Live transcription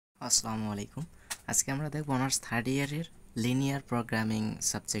আসসালামু আলাইকুম। আজকে আমরা দেখব অনার্স থার্ড ইয়ারের লিনিয়ার প্রোগ্রামিং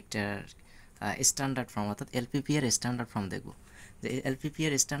সাবজেক্টের স্ট্যান্ডার্ড ফর্ম অর্থাৎ এলপিপি এর স্ট্যান্ডার্ড ফর্ম দেখব। যে এলপিপি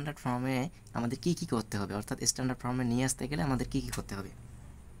এর স্ট্যান্ডার্ড ফর্মে আমাদের কি কি করতে হবে, অর্থাৎ স্ট্যান্ডার্ড ফর্মে নিয়ে আসতে গেলে আমাদের কি কি করতে হবে।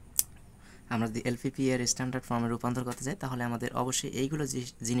 আমরা যদি এলপিপি এর স্ট্যান্ডার্ড ফর্মে রূপান্তর করতে যাই তাহলে আমাদের অবশ্যই এইগুলো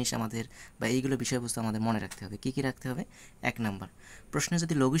জিনিস আমাদের বা এইগুলো বিষয়বস্তু আমাদের মনে রাখতে হবে। কি কি রাখতে হবে? 1 নাম্বার, প্রশ্নে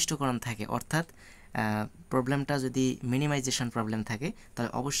যদি লঘিষ্ঠকরণ থাকে অর্থাৎ প্রবলেমটা যদি মিনিমাইজেশন প্রবলেম থাকে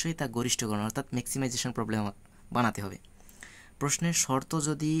তাহলে অবশ্যই তা গরিষ্ঠকরণ অর্থাৎ ম্যাক্সিমাইজেশন প্রবলেম বানাতে হবে। প্রশ্নের শর্ত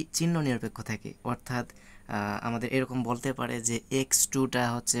যদি চিহ্ন নিরপেক্ষ থাকে অর্থাৎ আমাদের এরকম বলতে পারে যে x2টা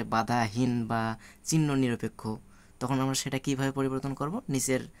হচ্ছে বাধাহীন বা চিহ্ন নিরপেক্ষ, তখন আমরা সেটা কিভাবে পরিবর্তন করব?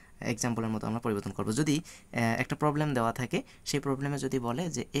 নিচের এক্সাম্পলের মতো আমরা পরিবর্তন করব। যদি একটা প্রবলেম দেওয়া থাকে, সেই প্রবলেমে যদি বলে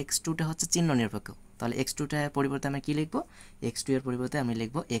যে x2টা হচ্ছে চিহ্ন নিরপেক্ষ, তাহলে x2টার পরিবর্তে আমরা কী লিখব? x2 এর পরিবর্তে আমি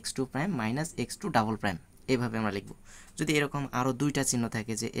লিখব x2 prime minus x2 double prime, এইভাবে আমরা লিখব। যদি এরকম আরও দুইটা চিহ্ন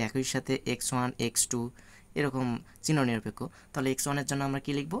থাকে যে একই সাথে x1 x2 এরকম চিহ্ন নিরপেক্ষ, তাহলে x1 এর জন্য আমরা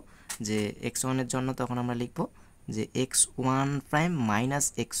কি লিখব? যে x1 এর জন্য তখন আমরা লিখব যে x1 prime minus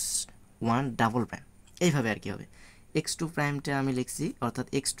x1 double prime, এইভাবে আর কি হবে। x2 প্রাইমটা আমি লিখছি অর্থাৎ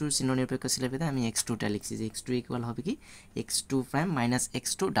x2 চিহ্ন নিরপেক্ষ ছিল বেদে আমি x2টা লিখছি যে x2 ইকুয়াল হবে কি x2 prime minus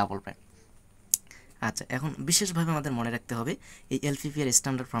x2 double prime. আচ্ছা, এখন বিশেষভাবে আমাদের মনে রাখতে হবে এই এলপিপি এর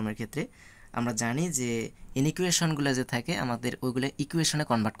স্ট্যান্ডার্ড ফর্মের ক্ষেত্রে আমরা জানি যে ইনইকুয়েশনগুলো যে থাকে আমাদের ওইগুলো ইকুয়েশনে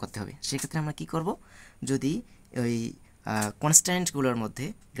কনভার্ট করতে হবে। সেক্ষেত্রে আমরা কি করব? যদি ওই কনস্ট্যান্টগুলোর মধ্যে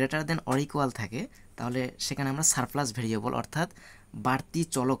গ্রেটার দেন অর ইকুয়াল থাকে তাহলে সেখানে আমরা সারপ্লাস ভেরিয়েবল অর্থাৎ বাড়তি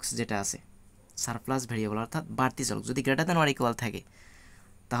চলক যেটা আছে, সারপ্লাস ভেরিয়েবল অর্থাৎ বাড়তি চলক যদি গ্রেটার দেন অর ইকুয়াল থাকে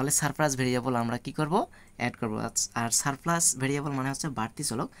তাহলে সারপ্লাস ভেরিয়েবল আমরা কি করব? অ্যাড করব। আর সারপ্লাস ভেরিয়েবল মানে হচ্ছে বাড়তি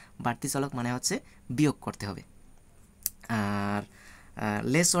চলক, বাড়তি চলক মানে হচ্ছে বিয়োগ করতে হবে। আর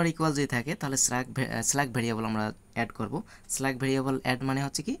লেস অর ইকুয়াল যদি থাকে তাহলে স্ল্যাক ভেরিয়েবল আমরা অ্যাড করব। স্ল্যাক ভেরিয়েবল অ্যাড মানে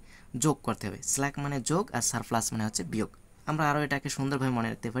হচ্ছে কি যোগ করতে হবে। স্ল্যাক মানে যোগ আর সারপ্লাস মানে হচ্ছে বিয়োগ। আমরা আরও এটাকে সুন্দরভাবে মনে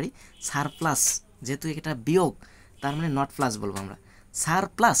রাখতে পারি, সারপ্লাস যেহেতু এটা বিয়োগ তার মানে নট প্লাস বলবো আমরা,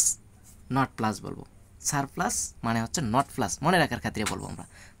 সারপ্লাস নট প্লাস বলবো। সারপ্লাস মানে হচ্ছে নট প্লাস, মনে রাখার খাতিরে বলবো আমরা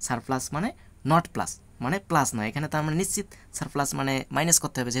সারপ্লাস মানে নট প্লাস মানে প্লাস নয়, এখানে তো আমরা নিশ্চিত সারপ্লাস মানে মাইনাস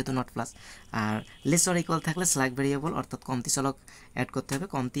করতে হবে যেহেতু not plus. R less or equal থাকলে স্ল্যাক ভেরিয়েবল অর্থাৎ কমতি চলক অ্যাড করতে হবে,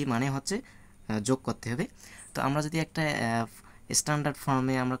 কমতি মানে হচ্ছে যোগ করতে হবে। তো আমরা যদি একটা স্ট্যান্ডার্ড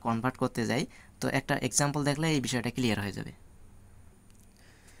ফর্মে আমরা কনভার্ট করতে যাই তো একটা এক্সাম্পল দেখলে এই বিষয়টা ক্লিয়ার হয়ে যাবে।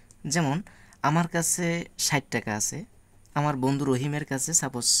 যেমন আমার কাছে 60 টাকা আছে, আমার বন্ধু রহিমের কাছে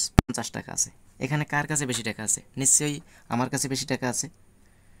সাপোজ 50 টাকা আছে। এখানে কার কাছে বেশি টাকা আছে? নিশ্চয়ই আমার কাছে বেশি টাকা আছে।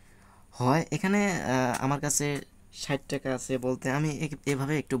 হয় এখানে আমার কাছে 60 টাকা আছে বলতে আমি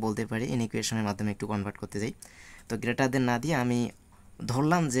এভাবে একটু বলতে পারি, ইনইকুয়েশনের মাধ্যমে একটু কনভার্ট করতে যাই। তো গ্রেটার দেন না দিয়ে আমি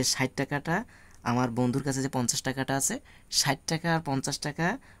ধরলাম যে 60 টাকাটা আমার বন্ধুর কাছে যে 50 টাকাটা আছে, 60 টাকা আর 50 টাকা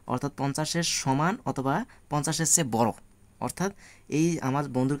অর্থাৎ 50-এর সমান অথবা 50-এর চেয়ে বড়। অর্থাৎ এই আমার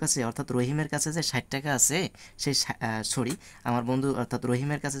বন্ধুর কাছে অর্থাৎ রহিমের কাছে যে 60 টাকা আছে সেই আমার বন্ধু অর্থাৎ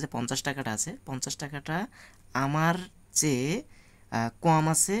রহিমের কাছে যে 50 টাকাটা আছে 50 টাকাটা আমার চেয়ে কম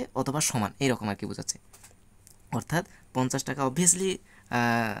আছে অথবা সমান, এইরকম আর কি বোঝাচ্ছে। অর্থাৎ 50 টাকা অবভিয়াসলি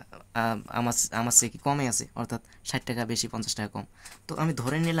আমার চেয়ে কি কমে আছে, অর্থাৎ 60 টাকা বেশি 50 টাকা কম। তো আমি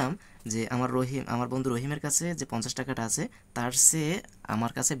ধরে নিলাম যে আমার বন্ধু রহিমের কাছে যে 50 টাকাটা আছে তার চেয়ে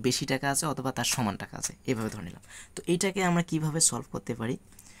আমার কাছে বেশি টাকা আছে অথবা তার সমান টাকা আছে, এভাবে ধরে নিলাম। তো এইটাকে আমরা কিভাবে সলভ করতে পারি?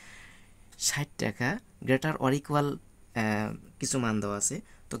 60 টাকা গ্রেটার অর ইকুয়াল কিছু মান দেওয়া আছে,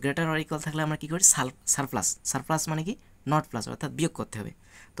 তো গ্রেটার অর ইকুয়াল থাকলে আমরা কী করি? সারপ্লাস। সারপ্লাস মানে কি নট প্লাস অর্থাৎ বিয়োগ করতে হবে।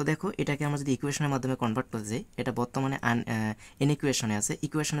 তো দেখো এটাকে আমরা যদি ইকুয়েশনের মাধ্যমে কনভার্ট করতে যাই, এটা বর্তমানে ইনইকুয়েশনে আছে,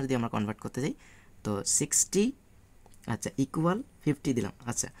 ইকুয়েশনে যদি আমরা কনভার্ট করতে যাই তো 60 আচ্ছা ইকুয়াল 50 দিলাম।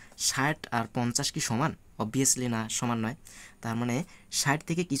 আচ্ছা 60 আর 50 কি সমান? অবভিয়াসলি না, সমান নয়। তার মানে 60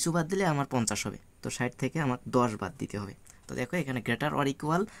 থেকে কিছু বাদ দিলে আমার 50 হবে, তো 60 থেকে আমার 10 বাদ দিতে হবে। তো দেখো এখানে গ্রেটার অর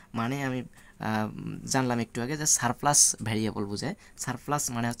ইকুয়াল মানে আমি জানলাম একটু আগে যে সারপ্লাস ভ্যারিয়েবল বোঝায়, সারপ্লাস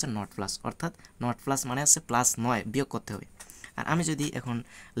মানে হচ্ছে নট প্লাস, অর্থাৎ নট প্লাস মানে হচ্ছে প্লাস নয়, বিয়োগ করতে হবে। আর আমি যদি এখন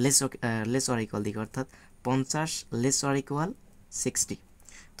লেস অর ইকুয়াল দিকে অর্থাৎ 50 লেস অর ইকুয়াল 60,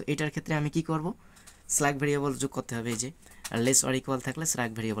 তো এটার ক্ষেত্রে আমি কি করব? স্ল্যাক ভেরিয়েবল যোগ করতে হবে। এই যে লেস অর ইকুয়াল থাকলে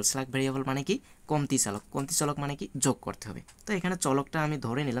স্ল্যাক ভেরিয়েবল মানে কি কমতি চলক মানে কি যোগ করতে হবে। তো এখানে চলকটা আমি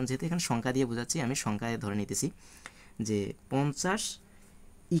ধরে নিলাম, যেহেতু এখানে সংখ্যা দিয়ে বোঝাচ্ছি আমি সংখ্যায় ধরে নিতেছি যে 50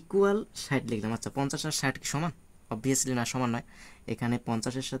 ইকুয়াল 60 লিখলাম। আচ্ছা 50 আর 60 কি সমান? অবভিয়াসলি না, সমান নয়। এখানে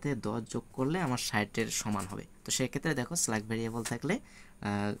 50-এর সাথে 10 যোগ করলে আমার 60-এর সমান হবে। তো সেক্ষেত্রে দেখো স্ল্যাক ভেরিয়েবল থাকলে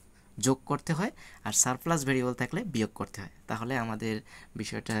যোগ করতে হয় আর সারপ্লাস ভেরিয়েবল থাকলে বিয়োগ করতে হয়। তাহলে আমাদের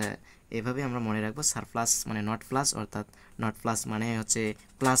বিষয়টা এভাবে আমরা মনে রাখবো, সারপ্লাস মানে নট প্লাস অর্থাৎ নট প্লাস মানে হচ্ছে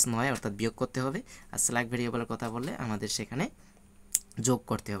প্লাস নয় অর্থাৎ বিয়োগ করতে হবে। আর স্ল্যাক ভেরিয়েবলের কথা বললে আমাদের সেখানে যোগ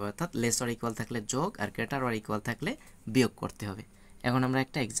করতে হবে, অর্থাৎ লেস অর ইকুয়াল থাকলে যোগ আর গ্রেটার অর ইকুয়াল থাকলে বিয়োগ করতে হবে। এখন আমরা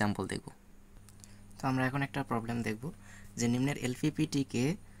একটা এক্সাম্পল দেখব। তো আমরা এখন একটা প্রবলেম দেখব যে নিম্নের এলপিপিটিকে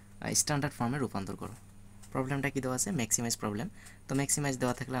স্ট্যান্ডার্ড ফর্মে রূপান্তর করো। প্রবলেমটা কি দেওয়া আছে? Maximise problem. তো ম্যাক্সিমাইজ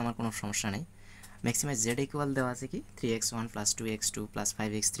দেওয়া থাকলে আমার কোনো সমস্যা নেই। ম্যাক্সিমাইজ জেড ইকুয়াল দেওয়া আছে কি 3x1 + 2x2 +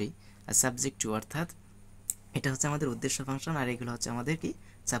 5x3 R subject to, অর্থাৎ এটা হচ্ছে আমাদের উদ্দেশ্য ফাংশন আর এগুলো হচ্ছে আমাদের কি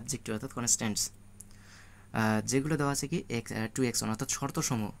সাবজেক্ট টু অর্থাৎ কনস্ট্যান্টস। যেগুলো দেওয়া আছে কি 2x1 অর্থাৎ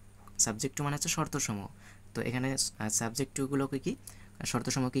শর্তসমূহ। সাবজেক্ট টু মানে হচ্ছে শর্তসমূহ। তো এখানে সাবজেক্ট টুগুলোকে কি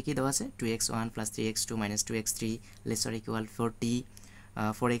শর্তসমূহ কী দেওয়া আছে? 2x1 + 3x2 - 2x3 ≤ 40,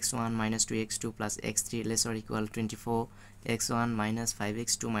 4x1 - 2x2 + x3 ≤ 24, x1 -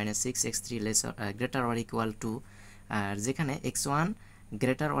 5x2 - 6x3 > 2, আর যেখানে x1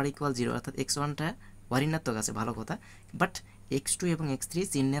 > 0 অর্থাৎ x1টা ঋণাত্মক আছে, ভালো কথা, বাট x2 এবং x3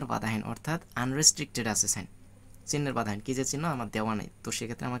 চিহ্নের বাধাহীন অর্থাৎ আনরেস্ট্রিক্টেড আছে সাইন, চিহ্নের বাধাহীন। কী যে চিহ্ন আমার দেওয়া নেই, তো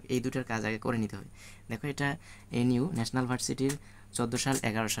সেক্ষেত্রে আমাকে এই দুটোর কাজ আগে করে নিতে হবে। দেখো এটা NU ন্যাশনাল ভার্সিটির 14 সাল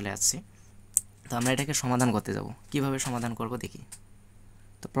 11 সালে আসছে। তো আমরা এটাকে সমাধান করতে যাব, কিভাবে সমাধান করব দেখি।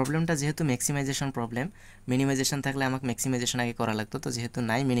 তো প্রবলেমটা যেহেতু ম্যাক্সিমাইজেশন প্রবলেম, মিনিমাইজেশন থাকলে আমাকে ম্যাক্সিমাইজেশন আগে করা লাগতো, তো যেহেতু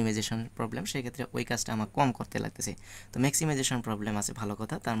নাই মিনিমাইজেশন প্রবলেম সেক্ষেত্রে ওই কাজটা আমাকে কম করতে লাগতেছে। তো ম্যাক্সিমাইজেশন প্রবলেম আছে, ভালো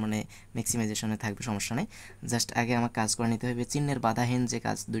কথা, তার মানে ম্যাক্সিমাইজেশনে থাকবে, সমস্যা নেই। জাস্ট আগে আমার কাজ করে নিতে হবে, চিহ্নের বাধাহীন যে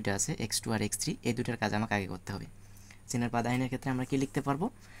কাজ দুইটা আছে x2 আর x3, এই দুইটার কাজ আমাকে আগে করতে হবে। চিহ্নের বাধাহীনের ক্ষেত্রে আমরা কি লিখতে পারবো?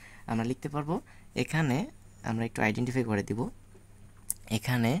 আমরা লিখতে পারবো এখানে আমরা একটু আইডেন্টিফাই করে দিব,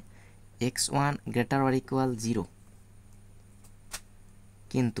 এখানে x1 > 0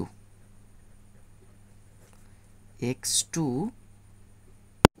 কিন্তু x2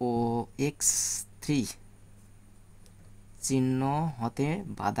 ও x3 চিহ্ন হতে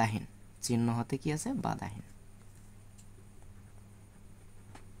বাধাহীন, চিহ্ন হতে কি আছে? বাধাহীন।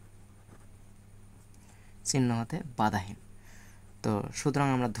 চিহ্ন হতে বাধাহীন। তো সুতরাং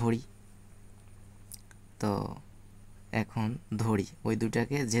আমরা ধরি, তো এখন ধরি ওই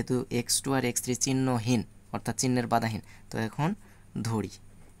দুটাকে, যেহেতু x2 আর x3 চিহ্নহীন অর্থাৎ চিহ্নের বাধাহীন, তো এখন ধরি।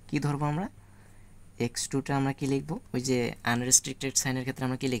 কি ধরবো আমরা? x2টা আমরা কি লিখবো? ওই যে আনরেস্ট্রিক্টেড সাইনের ক্ষেত্রে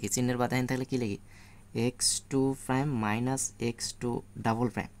আমরা কি লিখি? চিহ্নের বাধাহীন থাকলে কি লিখি? x2' - x2 ডাবল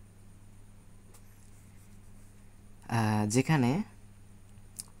প্রাইম, যেখানে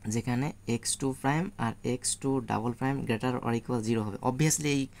x2' R x2 double prime greater or equal 0 হবে। অবভিয়াসলি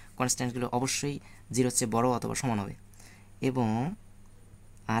এই কনস্ট্যান্টগুলো অবশ্যই 0 চেয়ে বড় অথবা সমান হবে। এবং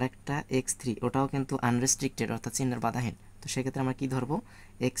আরেকটা x3, ওটাও কিন্তু আনরেস্ট্রিক্টেড অর্থাৎ চিহ্নের বাধাহীন। তো সেক্ষেত্রে আমরা কি ধরবো?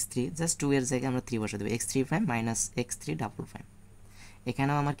 x3 জাস্ট 2 এর জায়গায় আমরা 3 বসে দেবো, x3' - x3 ডাবল প্রাইম।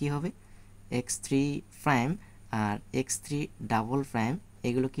 এখানেও আমার কি হবে? x3' আর x3 ডাবল প্রাইম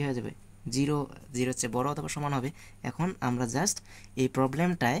এগুলো কি হয়ে যাবে? 0 চেয়ে বড় অথবা সমান হবে। এখন আমরা জাস্ট এই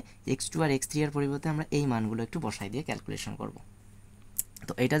প্রবলেমটায় x2 আর x3 এর পরিবর্তে আমরা এই মানগুলো একটু বসাই দিয়ে ক্যালকুলেশন করব।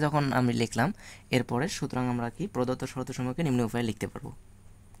 তো এটা যখন আমি লিখলাম, এরপরে সুতরাং আমরা কি প্রদত্ত শর্তসমূহকে নিম্ন উপায়ে লিখতে পারবো।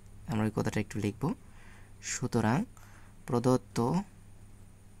 আমরা ওই কথাটা একটু লিখব। সুতরাং প্রদত্ত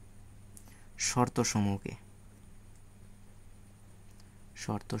শর্তসমূহকে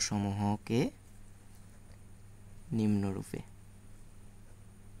নিম্নরূপে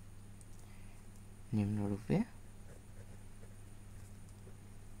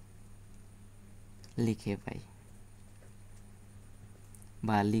লিখে পাই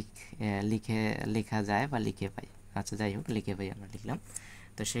বা লেখা যায় বা লিখে পাই। আচ্ছা, যাই হোক, লিখে পাই আমরা লিখলাম।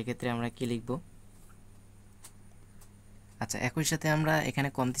 তো সেক্ষেত্রে আমরা কি লিখব? আচ্ছা, একই সাথে আমরা এখানে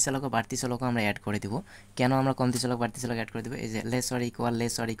কমতি চলক ও বাড়তি চলকও আমরা অ্যাড করে দিব। কেন আমরা কমতি চলক বাড়তি চলক অ্যাড করে দেবো? এই যে লেস অর ইকুয়াল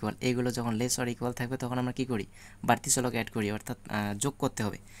এইগুলো যখন লেস অর ইকুয়াল থাকবে তখন আমরা কি করি? বাড়তি চলক অ্যাড করি, অর্থাৎ যোগ করতে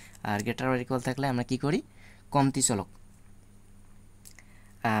হবে। আর গ্রেটার অর ইকুয়াল থাকলে আমরা কি করি? কমতি চলক,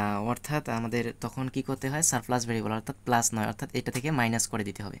 অর্থাৎ আমাদের তখন কি করতে হয়? সারপ্লাস ভেরিয়েবল অর্থাৎ প্লাস নয়, অর্থাৎ এটা থেকে মাইনাস করে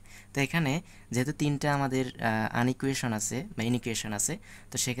দিতে হবে। তো এখানে যেহেতু তিনটা আমাদের আনইকুয়েশন আছে বা ইনইকুয়েশন আছে,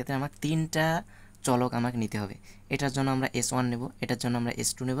 তো সেক্ষেত্রে আমাকে তিনটা চলক আমাকে নিতে হবে। এটার জন্য আমরা S1 নেব, এটার জন্য আমরা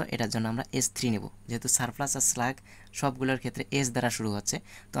S2 নেব, এটার জন্য আমরা S3 নেব। যেহেতু সারপ্লাস আর স্ল্যাগ সবগুলোর ক্ষেত্রে S দ্বারা শুরু হচ্ছে,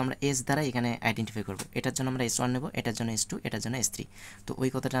 তো আমরা S দ্বারা এখানে আইডেন্টিফাই করব। এটার জন্য আমরা S1 নেব, এটার জন্য S2, এটার জন্য S3। তো ওই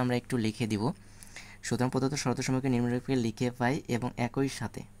কথাটা আমরা একটু লিখে দিব। সুতরাং প্রদত্ত শর্তসমূহকে নিম্নরূপে লিখে পাই এবং একই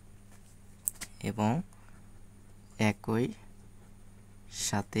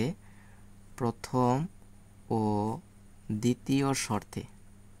সাথে প্রথম ও দ্বিতীয়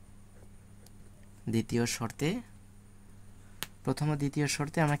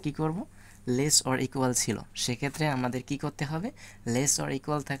শর্তে আমরা কি করব? লেস অর ইকুয়াল ছিল, সেক্ষেত্রে আমাদের কি করতে হবে? লেস অর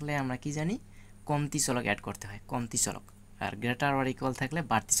ইকুয়াল থাকলে আমরা কি জানি? কমতি চলক অ্যাড করতে হয়, কমতি চলক। আর গ্রেটার অর ইকুয়াল থাকলে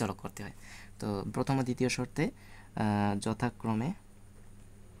বাড়তি চলক করতে হয়। তো প্রথম ও দ্বিতীয় শর্তে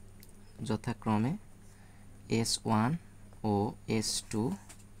যথাক্রমে S1 ও S2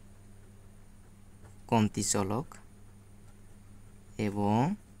 কমতি চলক এবং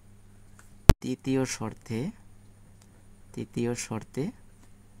তৃতীয় শর্তে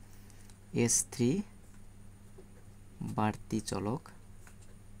S3 বাড়তি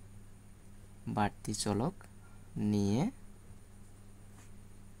চলক নিয়ে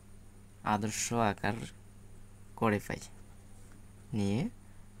আদর্শ আকার করে পাই,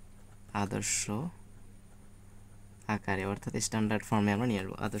 আদর্শ আকারে অর্থাৎ স্ট্যান্ডার্ড ফর্মে আমরা নিয়ে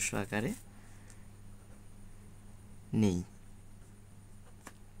আসবো, আদর্শ আকারে নেই।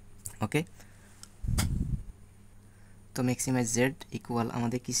 ওকে, তো ম্যাক্সিমাইজ জেড ইকুয়াল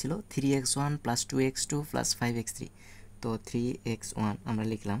আমাদের কি ছিল 3x1 plus 2x2 plus 5x3। তো 3x1 আমরা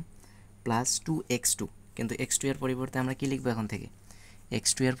লিখলাম প্লাস 2x2, কিন্তু x2 এর পরিবর্তে আমরা কি লিখবো এখন থেকে?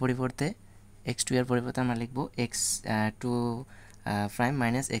 x2 এর পরিবর্তে আমরা লিখবো x2 prime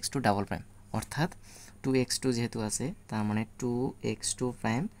minus x2 double prime, অর্থাৎ 2x2 যেহেতু আছে তার মানে 2x2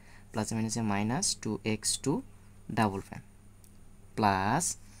 প্রাইম প্লাস মাইনাসে minus 2x2 double prime plus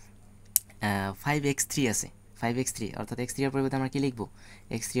 5x3 আছে, 5x3 অর্থাৎ x3 এর পরিবর্তে আমরা কি লিখবো?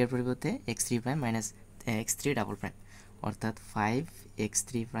 x3 এর পরিবর্তে x3 prime minus x3 double prime, অর্থাৎ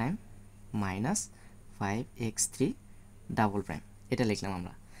 5x3 prime minus 5x3 double prime, এটা লিখলাম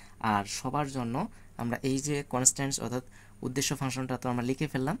আমরা। আর সবার জন্য আমরা এই যে কনস্ট্যান্টস অর্থাৎ উদ্দেশ্য ফাংশনটা তো আমরা লিখে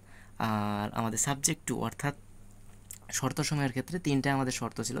ফেললাম। আর আমাদের সাবজেক্ট টু অর্থাৎ শর্ত সময়ের ক্ষেত্রে তিনটা আমাদের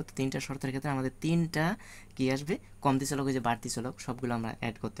শর্ত ছিল, তো তিনটা শর্তের ক্ষেত্রে আমাদের তিনটা কি আসবে? কমতি চলক, যে বাড়তি চলক সবগুলো আমরা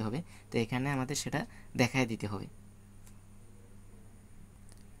অ্যাড করতে হবে, তো এখানে আমাদের সেটা দেখায় দিতে হবে।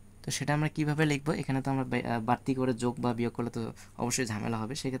 তো সেটা আমরা কিভাবে লিখব? এখানে তো আমরা বাড়তি করে যোগ বা বিয়োগ করলে তো অবশ্যই ঝামেলা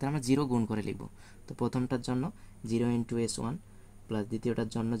হবে, সেক্ষেত্রে আমরা 0 গুণ করে লিখব। তো প্রথমটার জন্য 0 ইন্টু S1 প্লাস দ্বিতীয়টার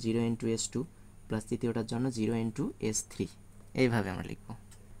জন্য 0 ইন্টু S2 প্লাস তৃতীয়টার জন্য 0 ইন্টু S3, এইভাবে আমরা লিখব।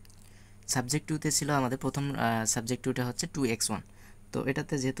 সাবজেক্ট টুতে ছিল আমাদের প্রথম সাবজেক্ট টুটা হচ্ছে 2x1, তো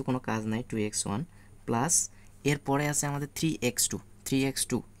এটাতে যেহেতু কোনো কাজ নাই 2x1 প্লাস এরপরে আছে আমাদের 3x2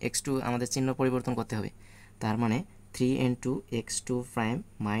 আমাদের চিহ্ন পরিবর্তন করতে হবে, তার মানে 3 into x2 prime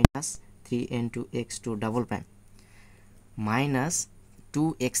minus 3 into x2 double prime minus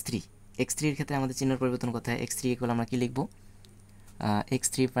 2x3, x3 এর ক্ষেত্রে আমাদের চিহ্ন পরিবর্তন করতে হয়, x3 ইকুয়াল আমরা কি লিখব?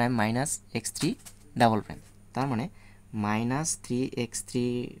 x3 prime minus x3 double prime, তার মানে মাইনাস 3x3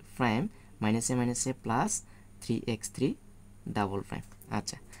 প্রাইম মাইনাসে মাইনাসে প্লাস 3x3 ডাবল প্রাইম।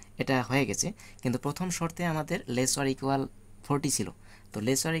 আচ্ছা, এটা হয়ে গেছে, কিন্তু প্রথম শর্তে আমাদের লেস অর ইকুয়াল 40 ছিল, তো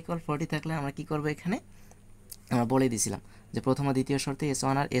লেস অর ইকুয়াল 40 থাকলে আমরা কি করব? এখানে আমরা বলে দিয়েছিলাম যে প্রথম ও দ্বিতীয় শর্তে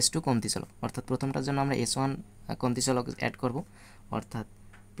S1 আর S2 কমতি চলক, অর্থাৎ প্রথমটার জন্য আমরা S1 কমতি চলক অ্যাড করব, অর্থাৎ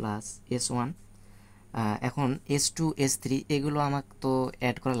প্লাস S1। এখন S2 S3 এগুলো আমার তো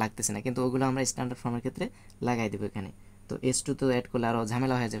অ্যাড করা লাগতেছে না, কিন্তু ওগুলো আমরা স্ট্যান্ডার্ড ফর্মের ক্ষেত্রে লাগাই দেবো এখানে। তো S2 তো অ্যাড করলে আরও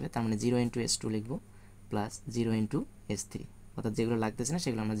ঝামেলা হয়ে যাবে, তার মানে 0 ইন্টু S2 লিখবো প্লাস 0 ইন্টু S3, অর্থাৎ যেগুলো লাগতেছে না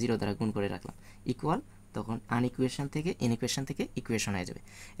সেগুলো আমরা 0 দ্বারা গুণ করে রাখলাম, ইকুয়াল তখন আনইকুয়েশন থেকে ইনইকুয়েশন থেকে ইকুয়েশন হয়ে যাবে।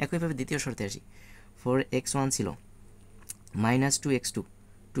 একইভাবে দ্বিতীয় শর্তে আসি, 4x1 ছিল মাইনাস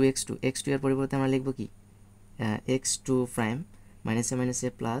 2x2 এর পরিবর্তে আমরা লিখবো কি? x2 প্রাইম মাইনাসে মাইনাসে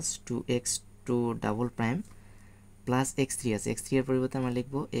plus 2x2 double prime plus x3 আছে, x3 এর পরিবর্তে আমরা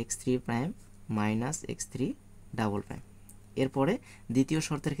লিখবো x3 prime minus x3 double prime. এরপরে দ্বিতীয়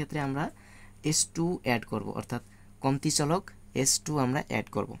শর্তের ক্ষেত্রে আমরা S2 অ্যাড করব, অর্থাৎ কমতি চলক S2 আমরা অ্যাড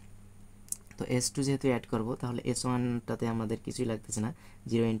করব। তো S2 যেহেতু অ্যাড করব তাহলে S1টাতে আমাদের কিছুই লাগতেছে না,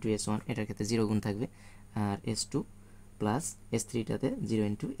 0 ইন্টু S1, এটার ক্ষেত্রে 0 গুণ থাকবে, আর S2 প্লাস S3টাতে 0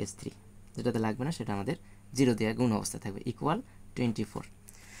 ইন্টু S3, যেটাতে লাগবে না সেটা আমাদের 0 দেওয়া গুণ অবস্থা থাকবে, ইকুয়াল 24।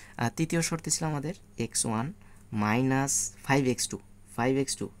 আর তৃতীয় শর্তে ছিল আমাদের x1 মাইনাস 5x2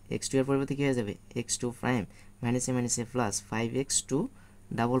 x2 এর পরিবর্তে কী হয়ে যাবে? x2 প্রাইম মাইনাসে মাইনাসে plus 5x2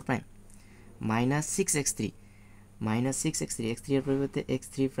 double prime minus 6x3 x3 এর পরিবর্তে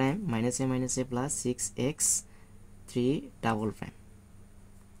x3 প্রাইম মাইনাসে মাইনাসে plus 6x3 double prime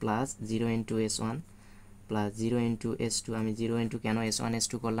plus 0 into S1 plus 0 into S2। আমি 0 ইন্টু কেন S1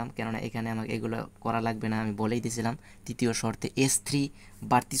 S2 করলাম? কেননা এখানে আমাকে এগুলো করা লাগবে না, আমি বলেই দিয়েছিলাম তৃতীয় শর্তে S3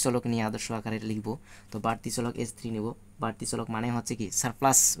 বাড়তি চলক নিয়ে আদর্শ আকারে লিখব। তো বাড়তি চলক S3 নেব, বাড়তি চলক মানে হচ্ছে কি?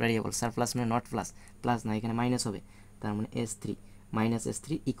 সারপ্লাস ভ্যারিয়েবল, সারপ্লাস মানে নট প্লাস, প্লাস না এখানে মাইনাস হবে, তার মানে S3 মাইনাস S3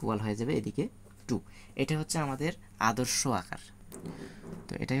 ইকুয়াল হয়ে যাবে এদিকে 2। এটা হচ্ছে আমাদের আদর্শ আকার।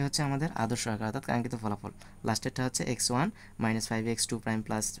 তো এটাই হচ্ছে আমাদের আদর্শ আকার অর্থাৎ কাঙ্ক্ষিত ফলাফল। লাস্টেরটা হচ্ছে x1 minus 5x2 prime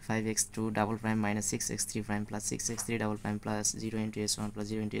plus 5x2 double prime minus 6x3 prime plus 6x3 double prime plus 0 into S1 plus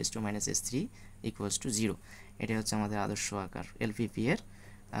 0 into S2 minus S3 equals to 0। এটাই হচ্ছে আমাদের আদর্শ আকার LPP এর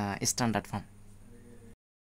স্ট্যান্ডার্ড ফর্ম।